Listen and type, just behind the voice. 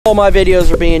All my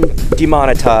videos are being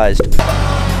demonetized.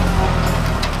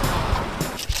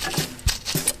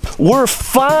 We're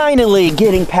finally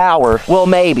getting power. Well,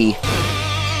 maybe.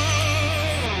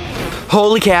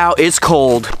 Holy cow, it's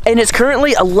cold. And it's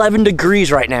currently 11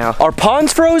 degrees right now. Our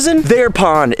pond's frozen, their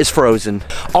pond is frozen.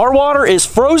 Our water is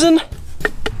frozen,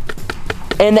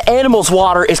 and the animals'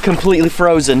 water is completely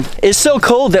frozen. It's so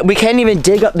cold that we can't even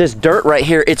dig up this dirt right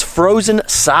here. It's frozen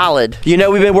solid. You know,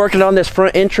 we've been working on this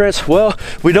front entrance. Well,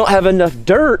 we don't have enough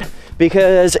dirt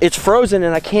because it's frozen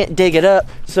and I can't dig it up.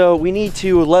 So we need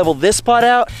to level this spot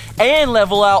out and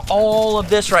level out all of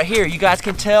this right here. You guys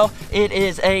can tell it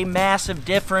is a massive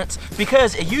difference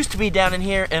because it used to be down in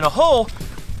here in a hole.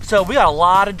 So we got a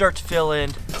lot of dirt to fill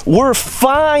in. We're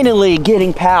finally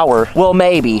getting power. Well,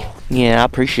 maybe. Yeah, I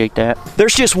appreciate that.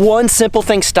 There's just one simple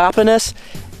thing stopping us,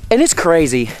 and it's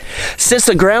crazy. Since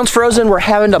the ground's frozen, we're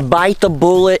having to bite the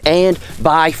bullet and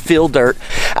buy fill dirt.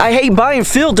 I hate buying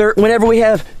fill dirt whenever we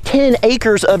have 10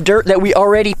 acres of dirt that we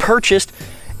already purchased.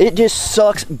 It just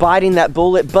sucks biting that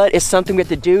bullet, but it's something we have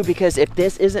to do because if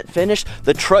this isn't finished,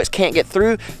 the trucks can't get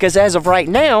through, because as of right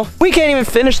now, we can't even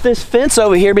finish this fence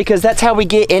over here because that's how we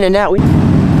get in and out.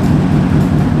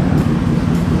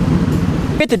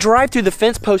 We have to drive through the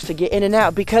fence post to get in and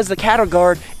out because the cattle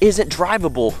guard isn't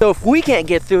drivable. So if we can't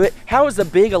get through it, how is the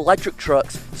big electric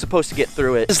trucks supposed to get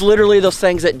through it? It's literally those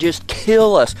things that just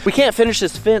kill us. We can't finish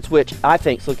this fence, which I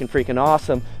think is looking freaking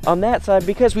awesome on that side,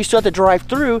 because we still have to drive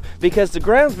through because the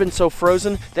ground's been so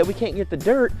frozen that we can't get the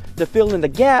dirt to fill in the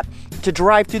gap to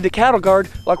drive through the cattle guard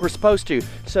like we're supposed to.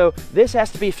 So this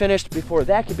has to be finished before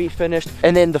that could be finished,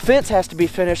 and then the fence has to be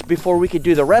finished before we could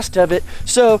do the rest of it,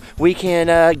 so we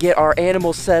can get our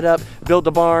animals set up, build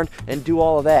the barn, and do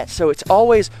all of that. So it's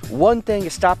always one thing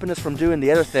is stopping us from doing the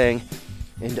other thing,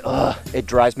 and it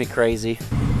drives me crazy.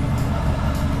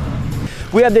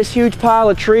 We have this huge pile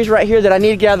of trees right here that I need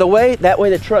to get out of the way. That way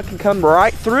the truck can come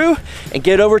right through and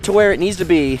get over to where it needs to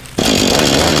be.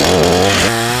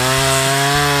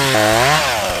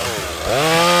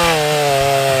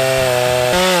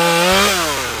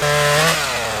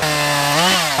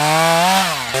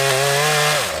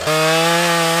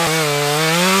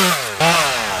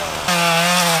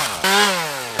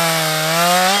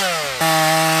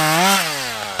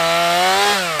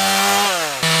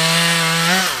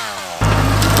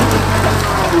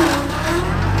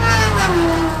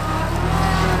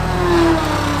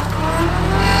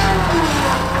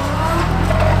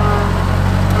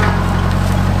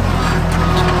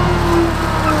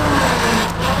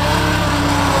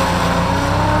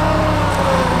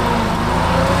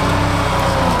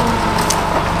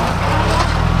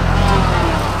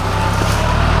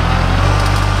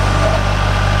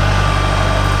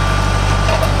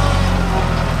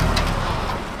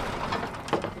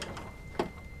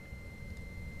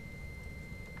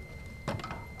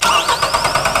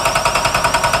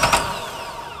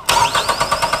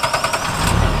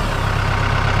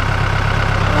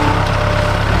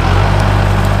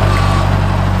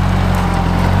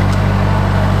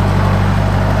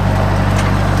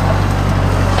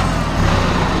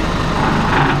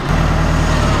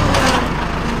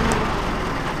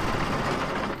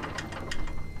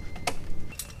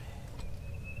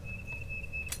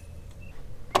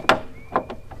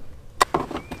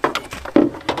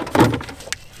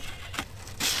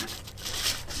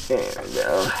 There we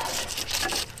go.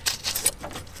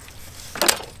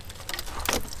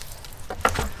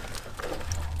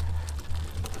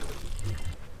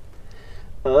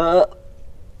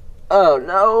 Oh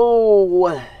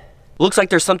no. Looks like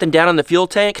there's something down in the fuel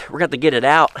tank. We're gonna have to get it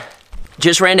out.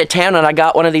 Just ran to town and I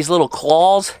got one of these little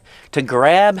claws to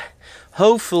grab.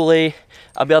 Hopefully,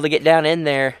 I'll be able to get down in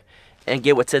there and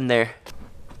get what's in there.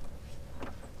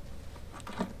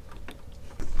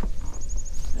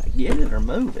 Get it or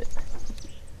move it.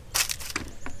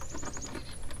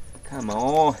 Come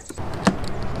on.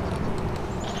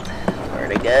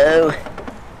 Where'd it go?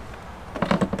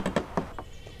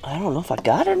 I don't know if I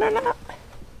got it or not.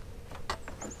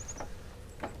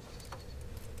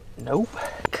 Nope.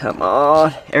 Come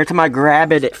on. Every time I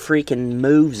grab it, it freaking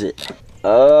moves it.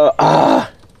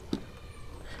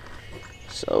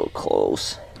 So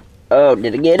close. Oh,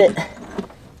 did I get it?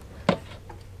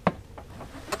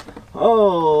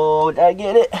 Oh, did I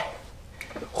get it?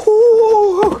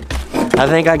 Woo! I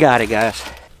think I got it, guys.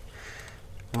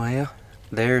 Well,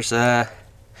 there's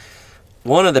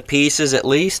one of the pieces at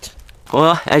least.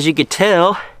 Well, as you could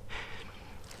tell,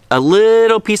 a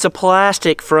little piece of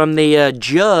plastic from the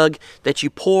jug that you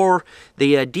pour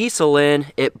the diesel in,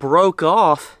 it broke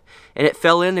off and it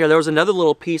fell in there. There was another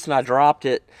little piece and I dropped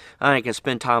it. I ain't gonna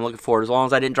spend time looking for it as long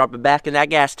as I didn't drop it back in that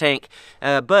gas tank.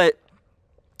 But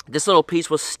this little piece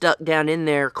was stuck down in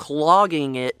there,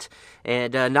 clogging it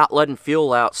and not letting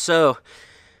fuel out. So,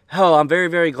 oh, I'm very,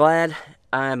 very glad.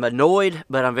 I'm annoyed,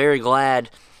 but I'm very glad.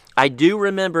 I do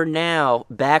remember now,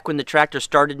 back when the tractor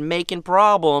started making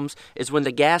problems, is when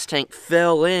the gas tank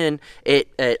fell in.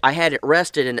 I had it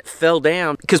rested and it fell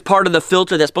down because part of the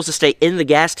filter that's supposed to stay in the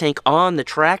gas tank on the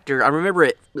tractor, I remember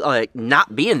it like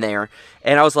not being there,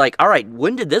 and I was like, all right,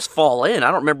 when did this fall in?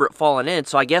 I don't remember it falling in.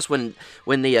 So I guess when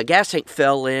the gas tank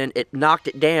fell in, it knocked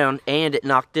it down and it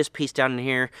knocked this piece down in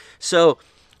here. So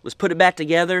let's put it back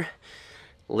together.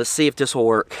 Let's see if this will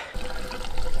work.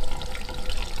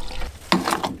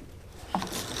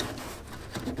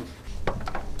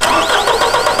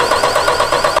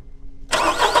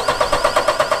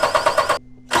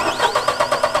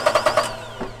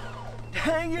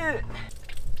 Dang it!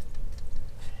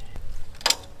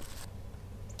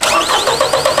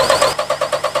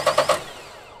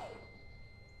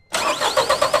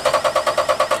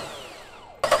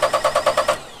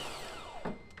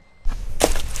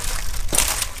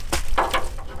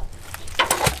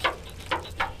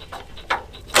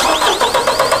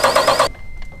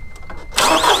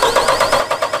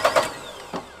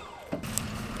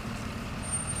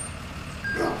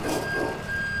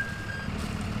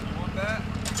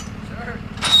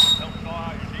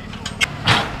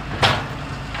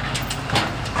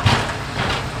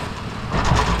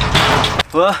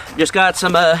 Well, just got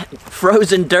some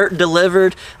frozen dirt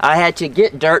delivered. I had to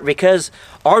get dirt because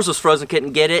ours was frozen,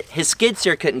 couldn't get it. His skid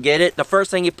steer couldn't get it. The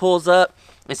first thing he pulls up,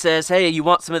 it says, hey, you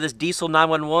want some of this diesel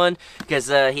 911? Because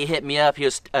he hit me up. He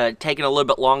was taking a little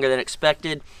bit longer than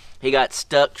expected. He got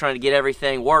stuck trying to get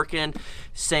everything working.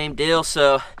 Same deal.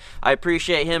 So I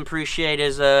appreciate him, appreciate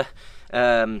his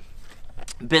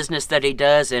business that he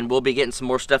does, and we'll be getting some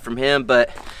more stuff from him. But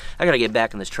I got to get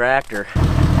back on this tractor.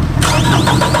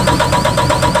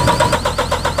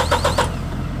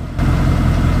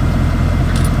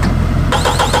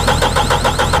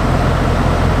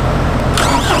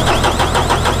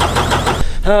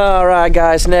 Alright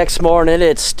guys, next morning,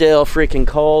 it's still freaking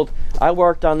cold. I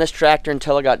worked on this tractor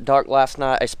until it got dark last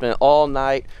night. I spent all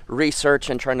night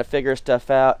researching, trying to figure stuff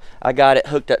out. I got it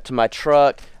hooked up to my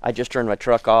truck. I just turned my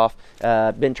truck off.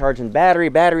 Been charging battery.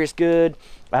 Battery's good.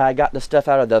 I got the stuff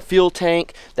out of the fuel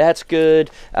tank. That's good.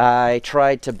 I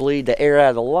tried to bleed the air out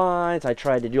of the lines. I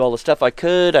tried to do all the stuff I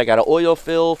could. I got an oil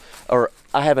fill, or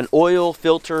I have an oil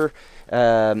filter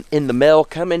in the mail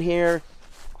coming here.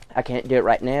 I can't do it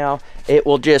right now. It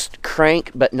will just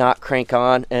crank but not crank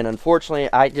on, and unfortunately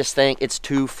I just think it's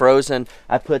too frozen.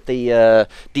 I put the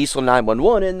diesel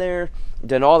 911 in there,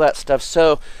 done all that stuff,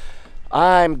 so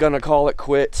I'm gonna call it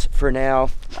quits for now.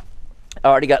 I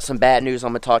already got some bad news I'm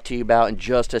gonna talk to you about in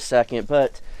just a second,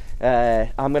 but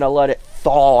I'm gonna let it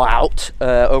thaw out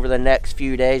over the next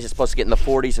few days. It's supposed to get in the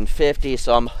 40s and 50s,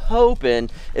 so I'm hoping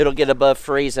it'll get above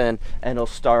freezing and it'll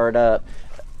start up.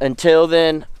 Until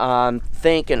then, I'm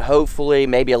thinking hopefully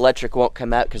maybe electric won't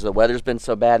come out because the weather's been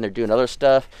so bad and they're doing other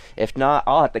stuff. If not,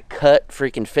 I'll have to cut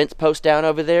freaking fence posts down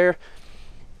over there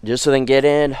just so they can get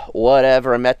in.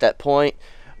 Whatever, I'm at that point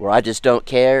where I just don't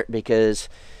care because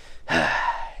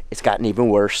it's gotten even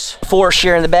worse. Before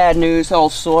sharing the bad news,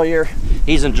 old Sawyer,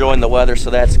 he's enjoying the weather,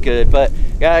 so that's good. But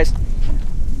guys,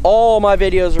 all my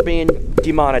videos are being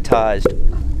demonetized.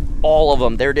 All of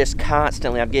them. They're just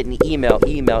constantly, I'm getting email,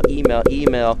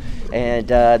 and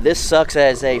this sucks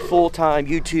as a full-time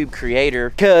YouTube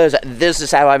creator because this is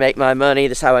how I make my money,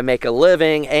 this is how I make a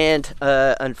living, and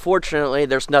unfortunately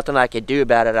there's nothing I can do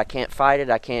about it. I can't fight it,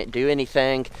 I can't do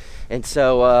anything. And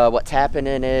so what's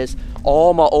happening is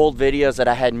all my old videos that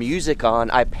I had music on,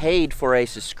 I paid for a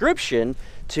subscription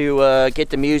to get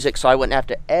the music so I wouldn't have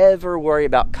to ever worry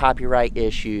about copyright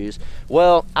issues.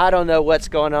 Well, I don't know what's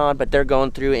going on, but they're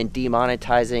going through and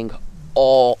demonetizing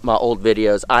all my old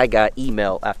videos. I got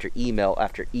email after email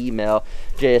after email,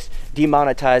 just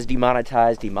demonetize,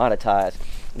 demonetize, demonetize.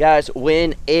 Guys,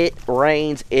 when it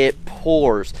rains, it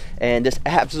pours, and this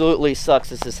absolutely sucks.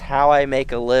 This is how I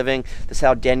make a living. This is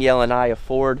how Danielle and I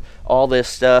afford all this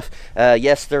stuff.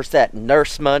 Yes, there's that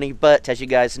nurse money, but as you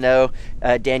guys know,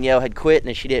 Danielle had quit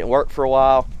and she didn't work for a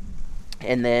while.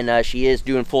 And then she is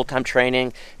doing full-time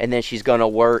training, and then she's going to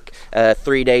work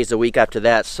 3 days a week after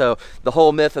that. So the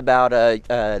whole myth about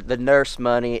the nurse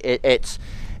money,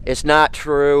 it's not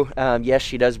true. Yes,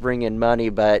 she does bring in money,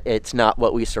 but it's not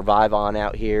what we survive on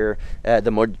out here.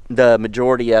 The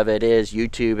majority of it is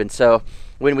YouTube, and so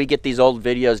when we get these old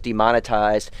videos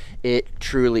demonetized, it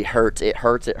truly hurts. It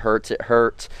hurts, it hurts, it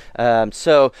hurts.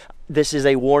 So this is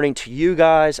a warning to you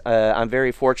guys. I'm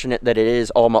very fortunate that it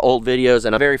is all my old videos,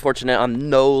 and I'm very fortunate I'm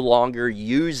no longer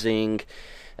using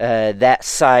That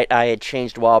site I had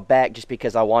changed a while back just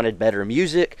because I wanted better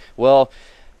music. Well,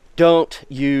 don't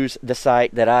use the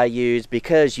site that I use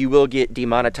because you will get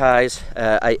demonetized.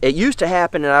 It used to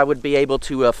happen and I would be able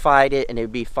to fight it and it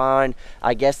would be fine.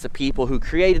 I guess the people who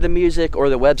created the music or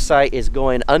the website is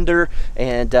going under,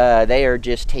 and they are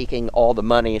just taking all the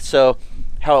money. So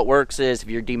how it works is if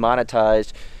you're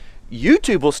demonetized,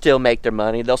 YouTube will still make their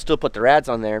money. They'll still put their ads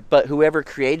on there, but whoever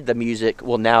created the music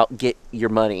will now get your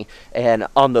money and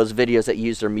on those videos that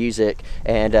use their music.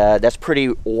 And that's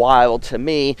pretty wild to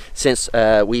me, since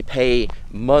we pay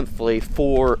monthly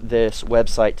for this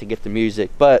website to get the music.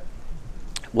 But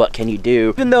what can you do?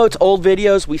 Even though it's old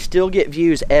videos, we still get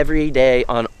views every day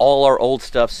on all our old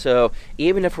stuff. So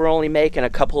even if we're only making a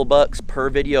couple of bucks per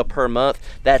video per month,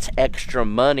 that's extra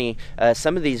money.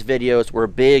 Some of these videos were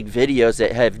big videos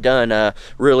that have done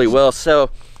really well. So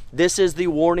this is the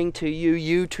warning to you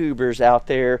YouTubers out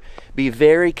there. Be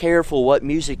very careful what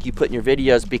music you put in your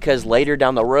videos, because later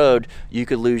down the road you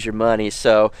could lose your money.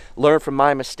 So learn from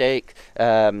my mistake.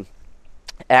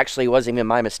 Actually, it wasn't even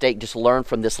my mistake. Just learn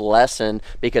from this lesson,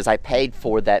 because I paid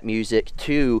for that music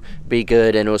to be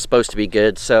good and it was supposed to be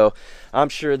good. So I'm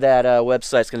sure that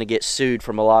website's going to get sued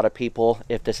from a lot of people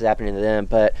if this is happening to them.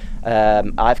 But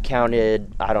I've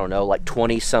counted, I don't know, like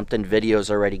 20 something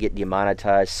videos already get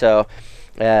demonetized. So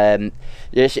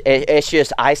it's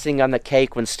just icing on the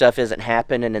cake when stuff isn't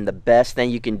happening. And the best thing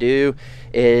you can do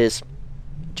is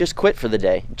just quit for the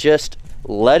day. Just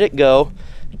let it go.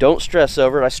 Don't stress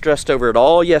over it. I stressed over it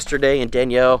all yesterday, and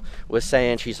Danielle was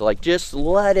saying, she's like, just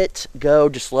let it go.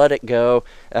 Just let it go.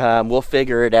 We'll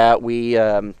figure it out. We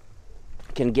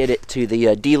can get it to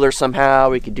the dealer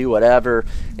somehow. We could do whatever.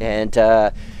 And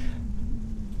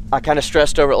I kind of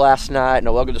stressed over it last night, and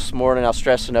I woke up this morning, I was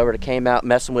stressing over it. I came out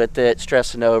messing with it,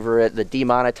 stressing over it. The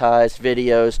demonetized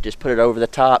videos, just put it over the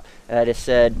top. And I just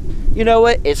said, you know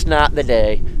what? It's not the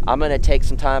day. I'm going to take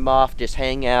some time off, just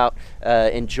hang out,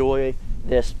 enjoy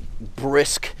this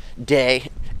brisk day,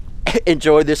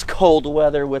 enjoy this cold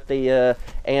weather with the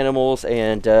animals,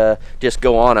 and just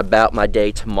go on about my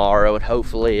day tomorrow, and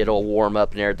hopefully it'll warm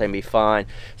up and everything be fine.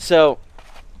 So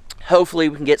hopefully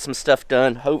we can get some stuff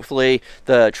done. Hopefully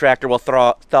the tractor will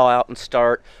thaw out and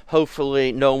start.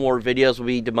 Hopefully no more videos will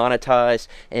be demonetized,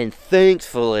 and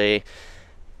thankfully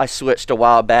I switched a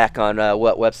while back on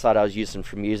what website I was using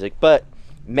for music. But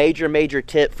major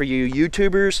tip for you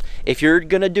YouTubers: if you're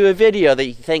gonna do a video that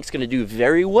you think's gonna do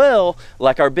very well,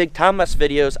 like our big time lapse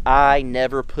videos, I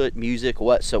never put music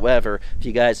whatsoever. If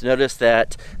you guys notice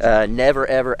that, never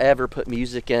ever put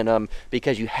music in them,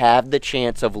 because you have the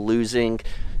chance of losing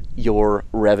your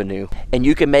revenue. And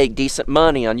you can make decent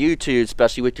money on YouTube,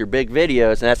 especially with your big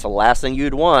videos, and that's the last thing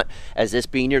you'd want, as this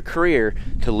being your career,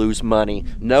 to lose money.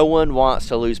 No one wants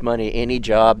to lose money any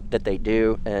job that they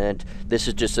do, and this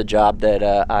is just a job that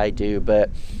I do. But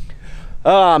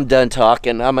I'm done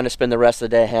talking. I'm gonna spend the rest of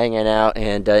the day hanging out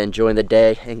and enjoying the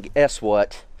day, and guess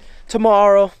what?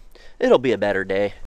 Tomorrow it'll be a better day.